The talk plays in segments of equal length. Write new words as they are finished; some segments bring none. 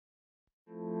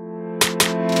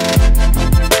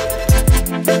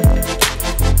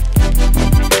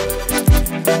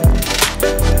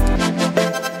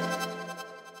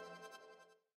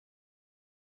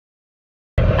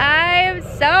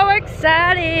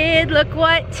excited. Look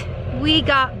what we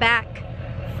got back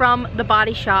from the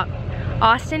body shop.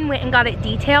 Austin went and got it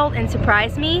detailed and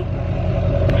surprised me.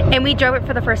 And we drove it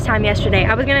for the first time yesterday.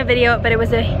 I was gonna video it, but it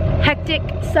was a hectic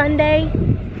Sunday.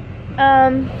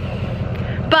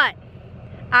 But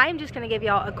I'm just gonna give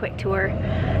y'all a quick tour.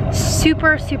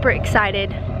 Super, super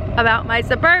excited about my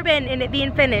Suburban and it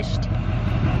being finished.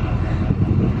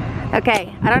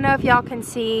 Okay, I don't know if y'all can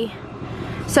see.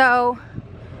 So,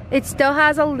 it still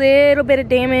has a little bit of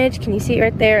damage. Can you see it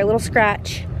right there? A little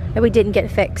scratch that we didn't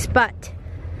get fixed. But,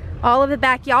 all of the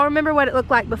back, y'all remember what it looked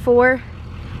like before?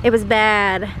 It was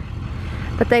bad.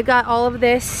 But they've got all of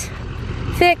this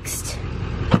fixed.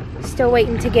 Still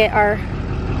waiting to get our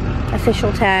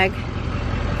official tag.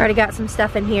 Already got some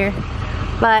stuff in here.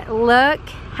 But look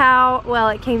how well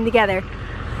it came together.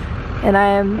 And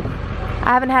I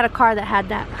haven't had a car that had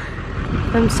that.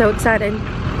 I'm so excited.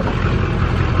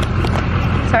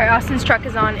 Sorry, Austin's truck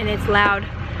is on and it's loud.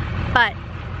 But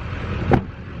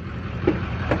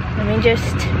let me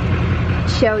just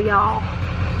show y'all.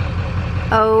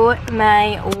 Oh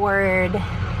my word.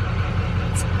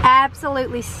 It's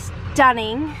absolutely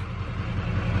stunning.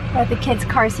 Got the kids'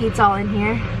 car seats all in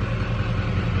here.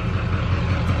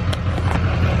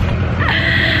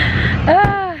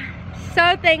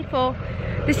 So thankful.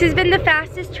 This has been the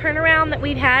fastest turnaround that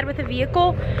we've had with a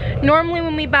vehicle. Normally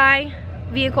when we buy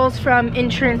vehicles from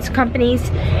insurance companies,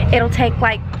 it'll take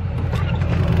like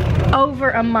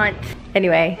over a month.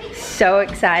 Anyway, so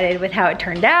excited with how it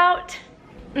turned out.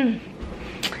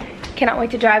 Cannot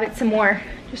wait to drive it some more.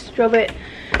 Just drove it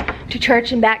to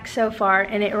church and back so far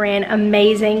and it ran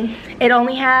amazing. It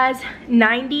only has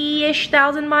 90-ish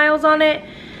thousand miles on it.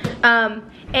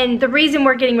 And the reason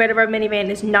we're getting rid of our minivan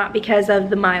is not because of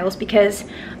the miles, because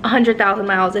 100,000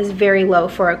 miles is very low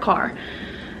for a car.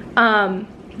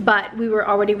 But we were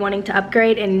already wanting to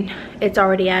upgrade and it's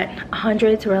already at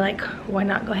 100, so we're like, why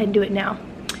not go ahead and do it now?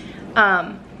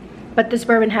 But the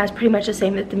Suburban has pretty much the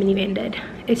same that the minivan did.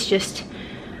 It's just,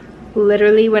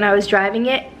 literally when I was driving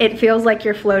it, it feels like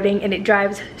you're floating and it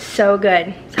drives so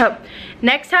good. So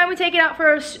next time we take it out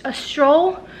for a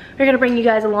stroll, we're gonna bring you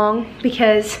guys along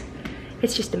because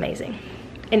it's just amazing.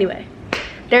 Anyway,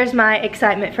 there's my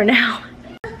excitement for now.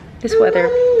 This weather,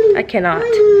 I cannot.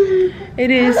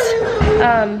 It is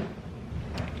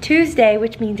Tuesday,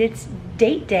 which means it's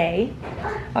date day.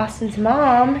 Austin's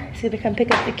mom is gonna come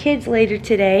pick up the kids later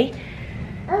today.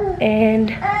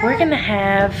 And we're gonna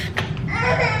have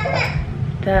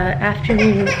the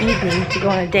afternoon and evening to go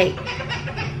on a date.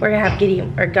 We're gonna have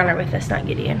Gideon, or Gunner with us, not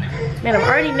Gideon. Man, I'm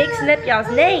already mixing up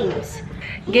y'all's names.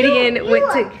 Gideon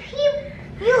went to...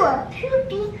 You are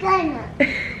poopy Gunner.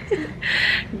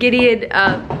 Gideon,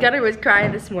 Gunner was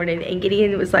crying this morning and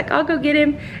Gideon was like, I'll go get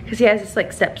him, because he has this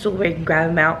like step stool where you can grab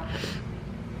him out.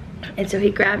 And so he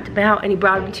grabbed him out and he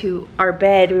brought him to our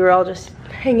bed. We were all just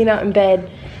hanging out in bed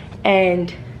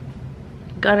and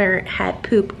Gunner had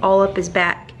poop all up his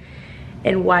back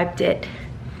and wiped it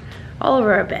all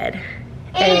over our bed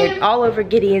and all over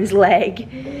Gideon's leg,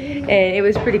 and it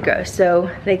was pretty gross. So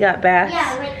they got baths.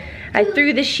 I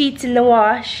threw the sheets in the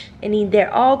wash and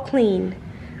they're all clean,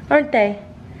 aren't they?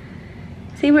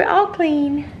 See, we're all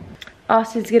clean.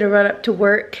 Austin's gonna run up to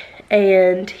work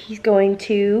and he's going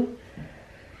to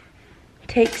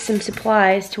take some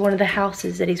supplies to one of the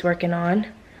houses that he's working on.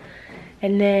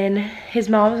 And then his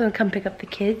mom's gonna come pick up the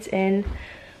kids and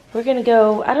we're gonna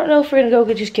go, I don't know if we're gonna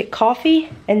go just get coffee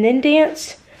and then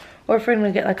dance, or if we're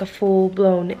gonna get like a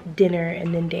full-blown dinner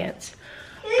and then dance.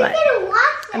 But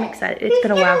I'm excited. It's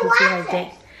been a while since we had a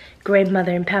date.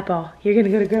 Grandmother and Papa. You're gonna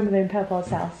go to Grandmother and Papa's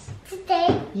house.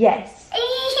 Today? Yes.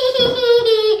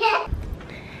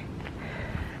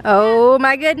 Oh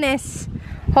my goodness.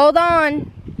 Hold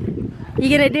on. You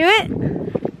gonna do it?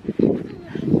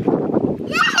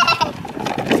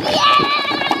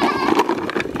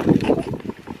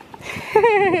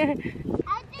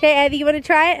 Okay, Evie, you wanna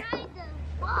try it?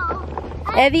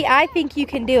 Evie, I think you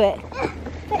can do it.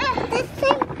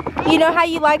 You know how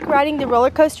you like riding the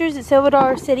roller coasters at Silver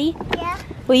Dollar City? Yeah.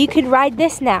 Well, you could ride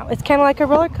this now. It's kind of like a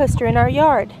roller coaster in our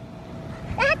yard.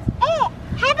 That's it.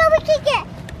 How about we can get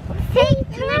 6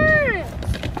 turns?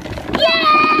 Yeah!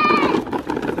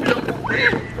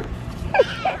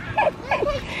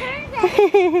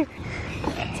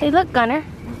 Say, look, Gunner.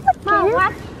 Mom,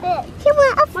 watch this. You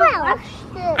want a flower?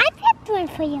 I picked one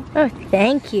for you. Oh,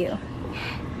 thank you.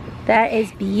 That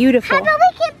is beautiful. How about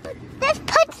we can just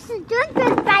put the drink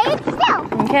by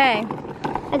itself? Okay.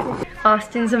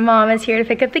 Austin's mom is here to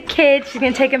pick up the kids. She's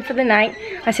gonna take them for the night.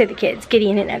 I say the kids,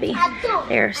 Gideon and Evie.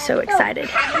 They're so excited.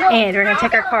 And we're gonna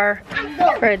take our car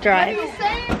for a drive.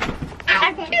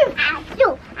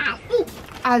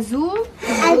 Azul?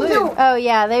 Azul. Oh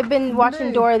yeah, they've been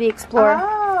watching Dora the Explorer.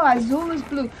 Oh, azul is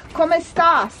blue. ¿Cómo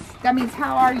estás? That means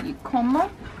how are you? ¿Cómo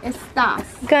estás?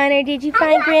 Gunner, did you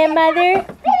find grandmother?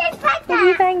 Did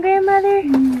you find grandmother?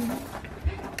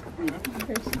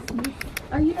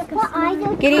 Are you like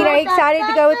a Gideon, are you excited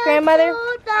to go with grandmother?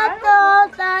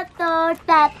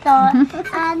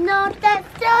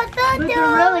 Looking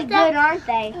really good, aren't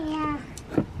they? Yeah.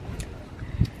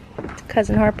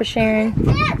 Cousin Harper sharing.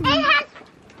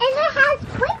 It has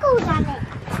sprinkles on it.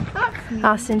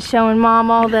 Austin's showing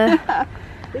Mom all the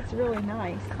It's really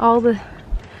nice. all the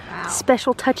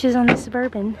special touches on the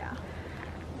Suburban.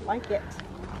 Like it.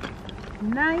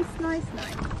 Nice.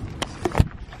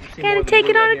 Gotta take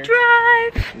it on a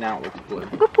drive. Now it looks blue.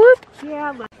 Whoop whoop.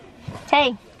 Yeah, look.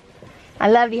 Hey, I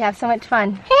love you. Have so much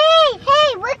fun. Hey,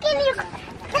 look in your...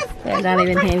 They're not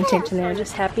even paying attention. They're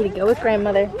just happy to go with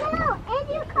grandmother. No, in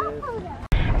your comforter.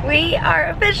 We are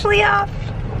officially off.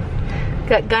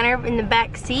 Got Gunner in the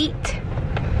back seat.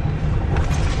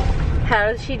 How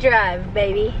does she drive,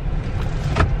 baby?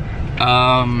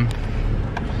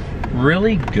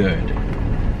 Really good.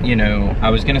 You know, I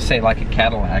was gonna say like a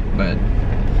Cadillac, but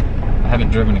I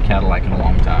haven't driven a Cadillac in a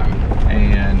long time.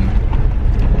 And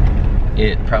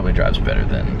it probably drives better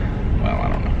than, well, I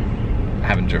don't know. I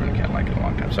haven't driven a Cadillac in a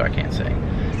long time, so I can't say.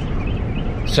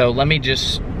 So let me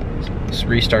just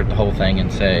restart the whole thing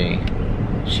and say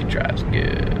she drives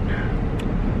good.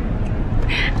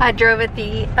 I drove it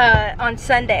on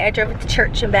Sunday. I drove it to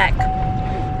church and back.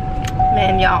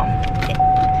 Man, y'all,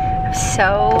 I'm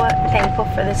so thankful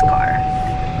for this car.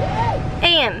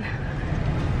 And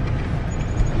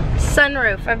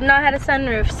sunroof. I've not had a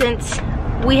sunroof since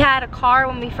we had a car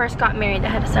when we first got married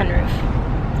that had a sunroof.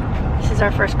 This is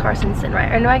our first car since then,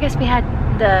 right? Or no, I guess we had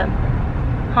the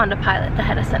Honda Pilot that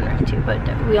had a sunroof too, but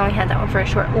we only had that one for a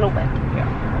short little bit.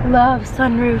 Yeah. Love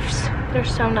sunroofs. They're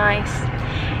so nice.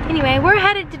 Anyway, we're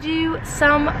headed to do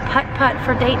some putt-putt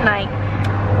for date night.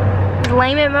 As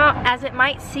lame as it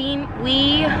might seem,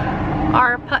 we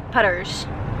are putt-putters.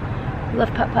 We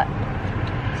love putt-putt.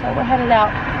 So we're headed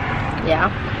out. Yeah.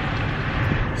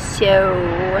 So,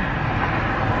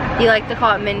 you like to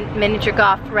call it miniature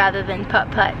golf rather than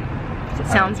putt-putt? It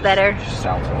sounds better.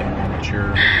 Sounds like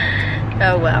miniature.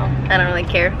 Oh well, I don't really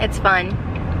care. It's fun.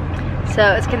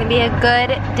 So it's gonna be a good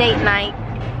date night.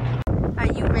 Are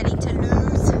you ready to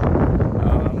lose?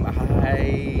 I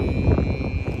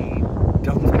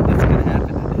don't think that's gonna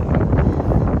happen today.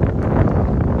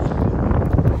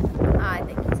 I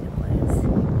think he's gonna lose.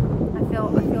 I feel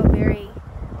very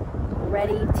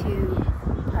ready to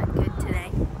putt good today.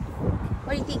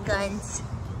 What do you think, Guns?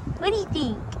 What do you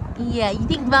think? Yeah, you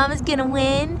think Mama's gonna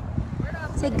win?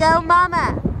 Say go,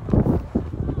 Mama.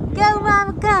 Go,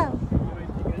 Mama, go.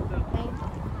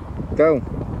 Go.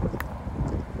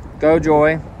 Go,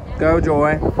 Joy. Go,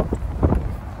 Joy.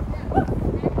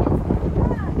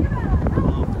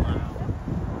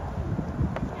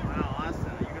 Wow,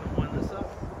 Austin, are you gonna wind this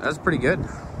up? That's pretty good.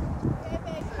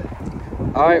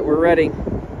 All right, we're ready.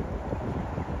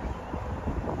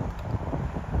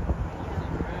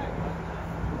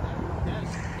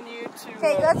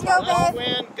 Okay, let's go, babe.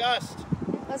 Wind gust.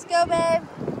 Let's go, babe.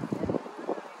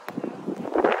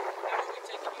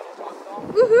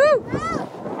 Woohoo!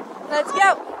 Let's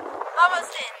go.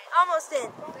 Almost in. Almost in.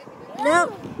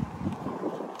 Nope.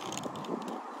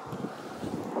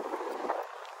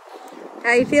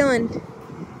 How you feeling?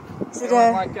 Is it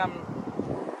Feeling like I'm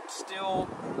still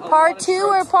a par lot of 2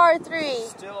 or strokes- par 3?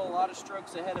 Still a lot of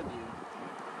strokes ahead of you.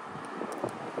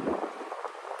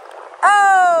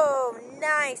 Oh,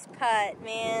 nice putt,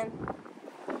 man.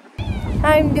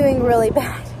 I'm doing really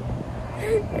bad.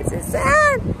 This is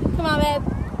sad. Come on, babe.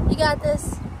 You got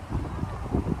this.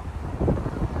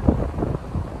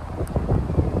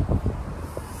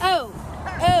 Oh.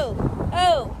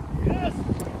 Yes.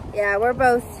 Yeah, we're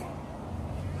both.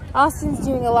 Austin's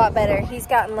doing a lot better. He's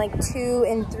gotten like 2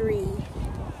 and 3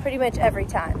 pretty much every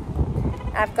time.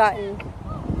 I've gotten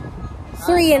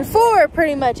 3 and 4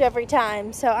 pretty much every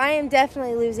time. So I am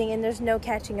definitely losing, and there's no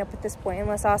catching up at this point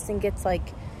unless Austin gets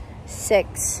like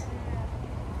 6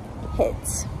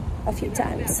 hits a few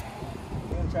times.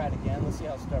 We're gonna try it again. Let's see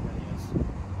how stubborn he is. You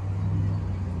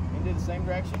can do the same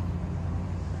direction.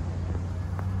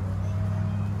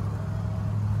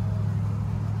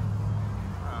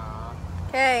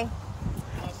 Okay,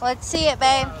 let's see it,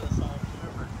 babe. 2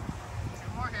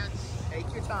 more hits.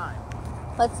 Take your time.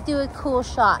 Let's do a cool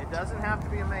shot. It doesn't have to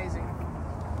be amazing.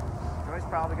 Joy's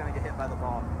probably gonna get hit by the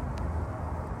ball.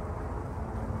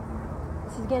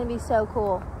 This is gonna be so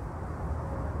cool.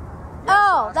 Yes,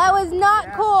 Oh, Austin. that was not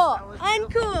Yes, cool. that was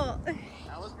Uncool.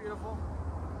 That was beautiful.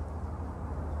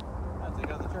 I have to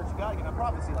go to the church you got. You got a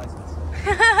prophecy license.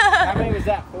 How many was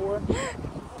that? 4?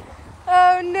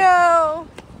 Oh no.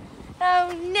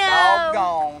 Oh no. All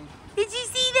gone. Did you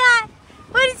see that?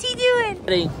 What is he doing?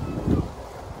 Ready.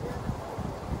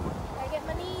 I get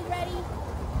my knees ready.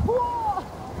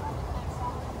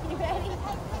 You ready?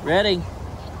 Ready.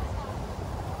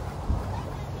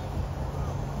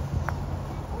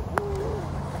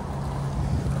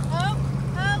 Oh,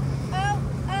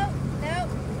 no.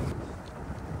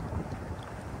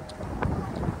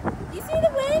 You see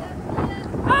the wind?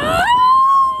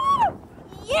 Oh!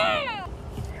 Yeah!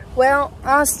 Well,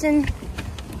 Austin.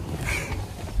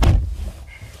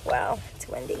 Wow, it's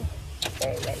windy.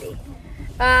 Very windy.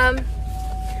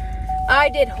 I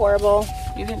did horrible.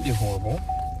 You didn't do horrible.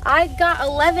 I got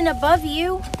 11 above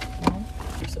you.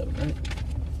 You're 7, right?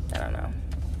 I don't know.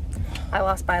 I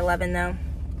lost by 11 though.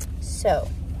 So,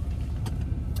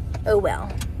 oh well.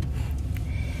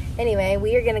 Anyway,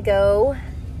 we are gonna go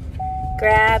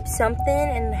grab something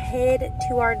and head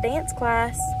to our dance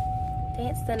class.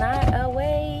 Dance the night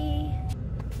away.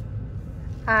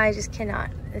 I just cannot.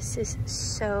 This is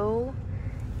so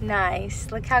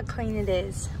nice. Look how clean it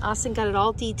is. Austin got it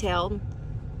all detailed.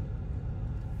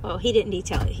 Well, he didn't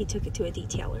detail it. He took it to a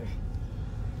detailer.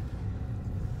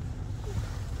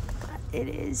 But it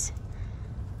is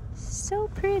so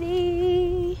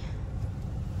pretty.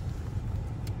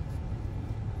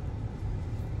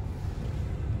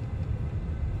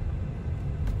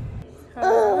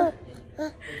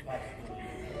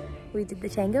 We did the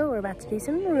tango. We're about to do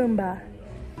some Roomba.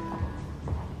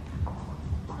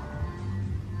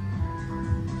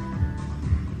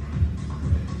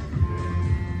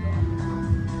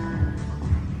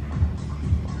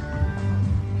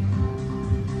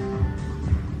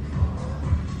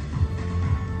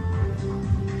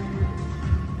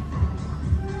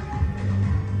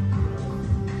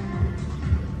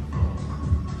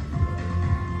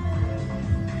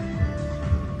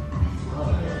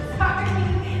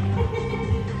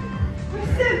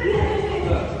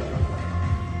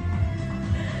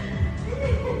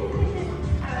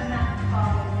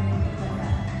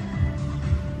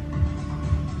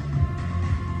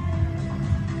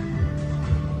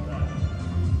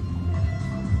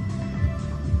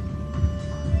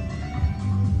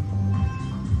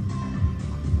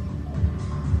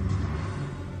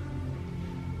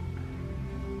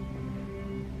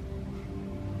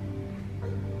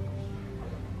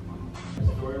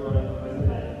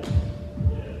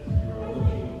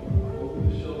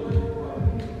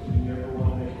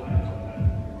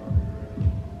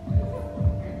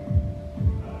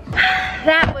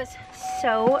 That was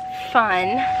so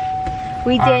fun.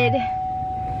 We did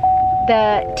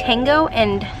the tango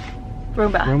and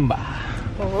Roomba.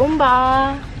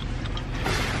 Roomba.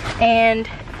 And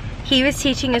he was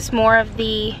teaching us more of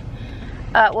the,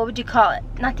 what would you call it?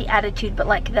 Not the attitude, but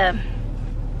like the,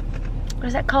 what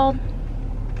is that called?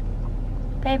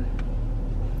 Babe?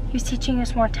 He was teaching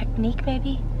us more technique,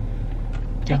 maybe?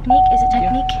 Technique? Is it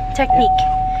technique? Yeah. Technique.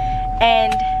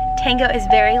 And tango is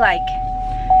very like,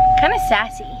 kind of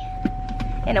sassy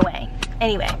in a way.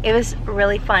 Anyway, it was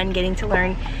really fun getting to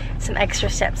learn some extra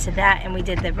steps to that, and we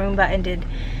did the Roomba and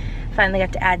finally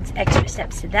got to add extra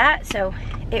steps to that, so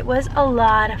it was a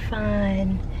lot of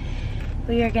fun.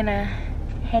 We are gonna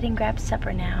head and grab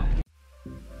supper now.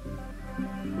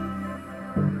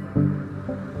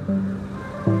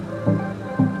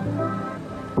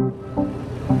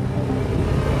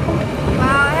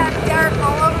 Wow, I have dirt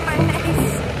all over my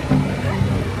face.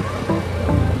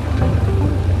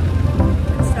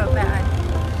 So bad.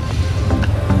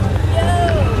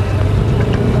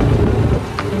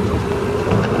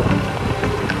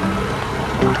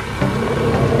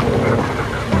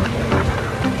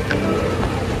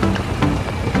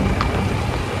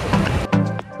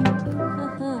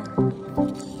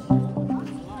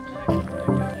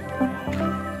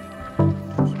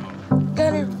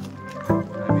 Got him.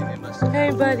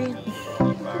 Hey, buddy.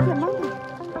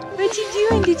 What you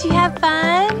doing? Did you have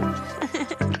fun?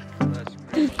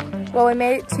 Well, we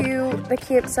made it to the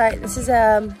campsite. This is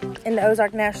in the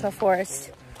Ozark National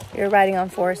Forest. We were riding on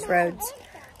forest roads.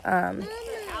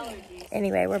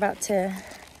 Anyway, we're about to,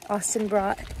 Austin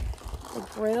brought the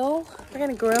grill. We're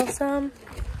gonna grill some.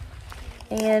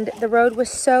 And the road was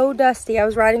so dusty. I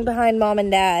was riding behind Mom and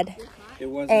Dad. It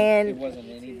wasn't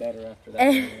any better after that.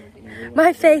 And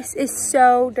my face is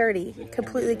so dirty,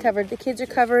 completely covered. The kids are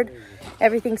covered.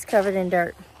 Everything's covered in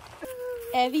dirt.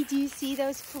 Evie, do you see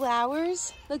those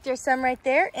flowers? Look, there's some right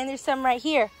there, and there's some right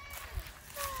here.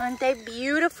 Aren't they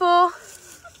beautiful?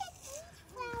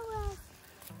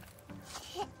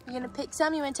 You gonna pick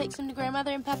some? You wanna take some to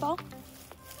Grandmother and Papa?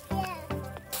 Yeah.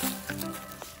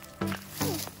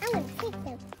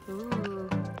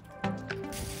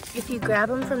 you grab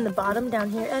them from the bottom down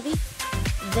here, Evie,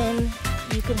 then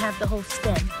you can have the whole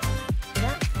stem. See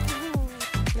that?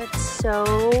 That's so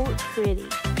pretty.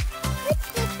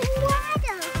 What's this in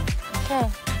water? Okay.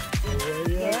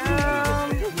 Yeah.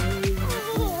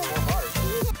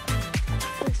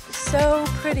 This is so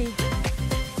pretty.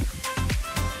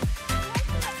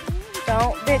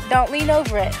 Don't lean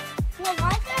over it. Well,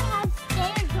 why does it have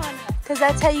stairs on it? Because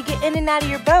that's how you get in and out of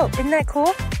your boat. Isn't that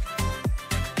cool?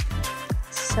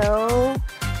 So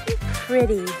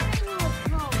pretty.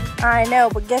 I know,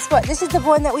 but guess what? This is the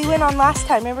one that we went on last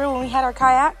time. Remember when we had our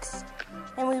kayaks?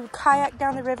 And we kayaked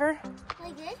down the river?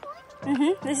 Like this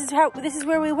one? This is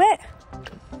where we went.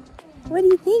 What do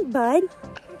you think, bud?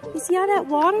 You see all that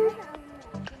water?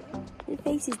 Your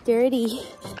face is dirty.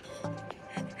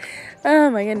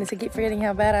 Oh my goodness, I keep forgetting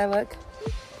how bad I look.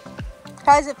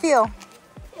 How does it feel?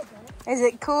 Is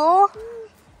it cool?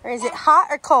 Or is it hot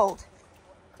or cold?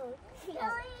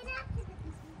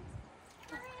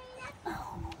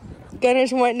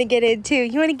 Gunner's wanting to get in too.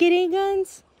 You want to get in,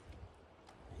 Guns?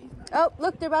 Oh,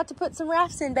 look, they're about to put some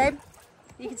rafts in, babe.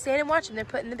 You can stand and watch them. They're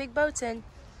putting the big boats in.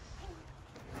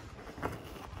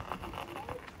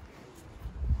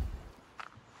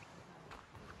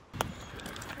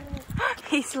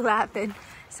 He's laughing.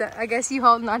 So I guess you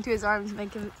holding onto his arms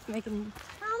make him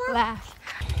laugh.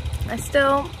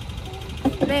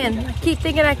 Man, I keep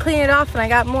thinking I clean it off and I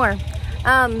got more.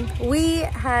 We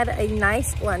had a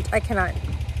nice lunch.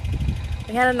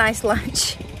 We had a nice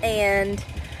lunch and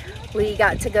we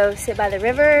got to go sit by the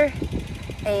river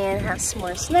and have some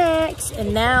more snacks,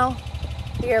 and now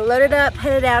we are loaded up,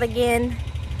 headed out again.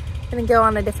 Gonna go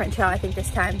on a different trail, I think, this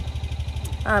time,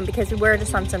 because we were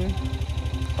just on some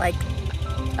like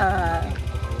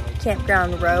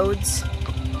campground roads,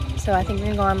 so I think we're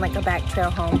gonna go on like a back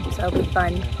trail home, so it'll be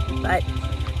fun. But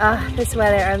this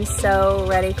weather, I'm so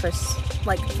ready for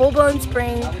like full-blown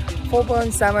spring,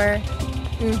 full-blown summer.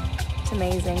 It's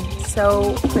amazing,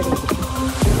 so pretty.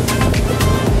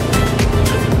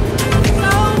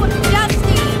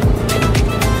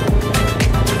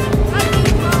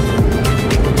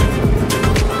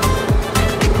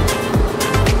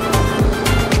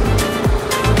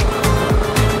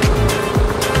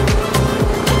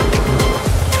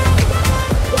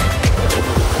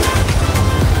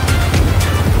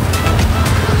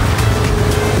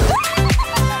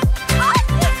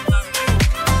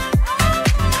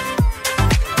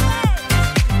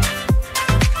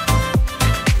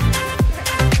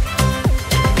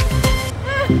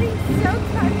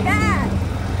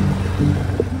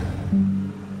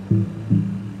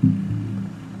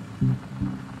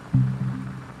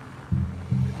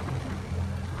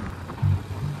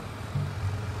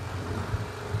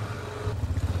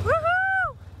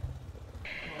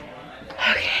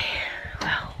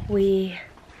 We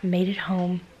made it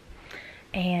home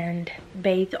and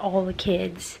bathed all the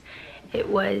kids. It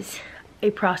was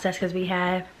a process because we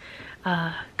have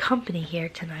company here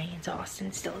tonight, and so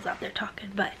Austin still is out there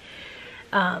talking. But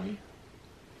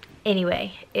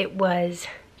anyway, it was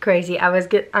crazy. I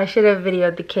should have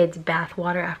videoed the kids' bath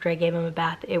water after I gave them a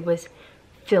bath. It was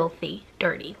filthy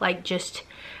dirty. Like, just,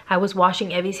 I was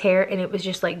washing Evie's hair and it was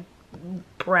just like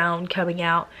brown coming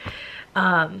out.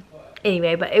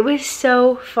 Anyway, but it was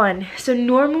so fun. So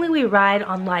normally we ride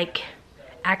on like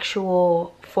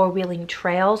actual four-wheeling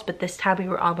trails, but this time we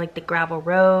were on like the gravel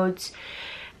roads,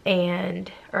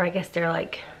 and, or I guess they're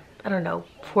like, I don't know,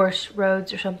 forest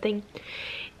roads or something.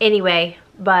 Anyway,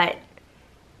 but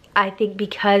I think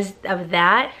because of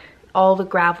that, all the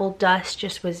gravel dust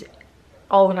just was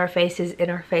all in our faces,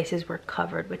 and our faces were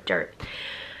covered with dirt.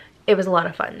 It was a lot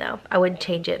of fun though. I wouldn't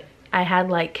change it. I had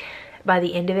like, by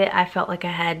the end of it, I felt like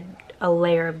I had a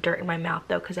layer of dirt in my mouth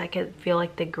though, because I could feel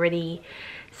like the gritty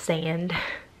sand.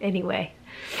 Anyway,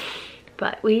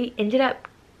 but we ended up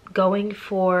going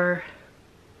for,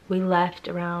 we left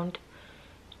around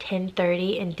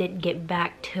 10:30 and didn't get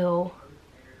back till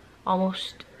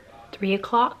almost 3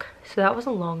 o'clock. So that was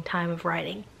a long time of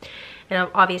riding. And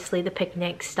obviously the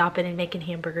picnic, stopping and making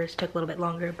hamburgers, took a little bit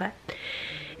longer, but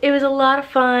it was a lot of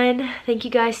fun. Thank you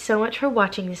guys so much for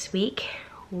watching this week.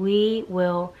 We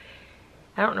will,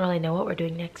 I don't really know what we're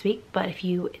doing next week, but if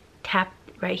you tap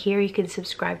right here, you can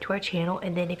subscribe to our channel,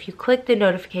 and then if you click the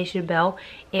notification bell,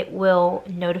 it will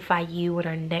notify you when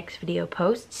our next video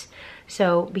posts.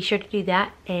 So be sure to do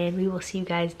that, and we will see you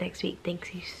guys next week.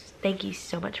 Thank you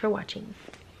so much for watching.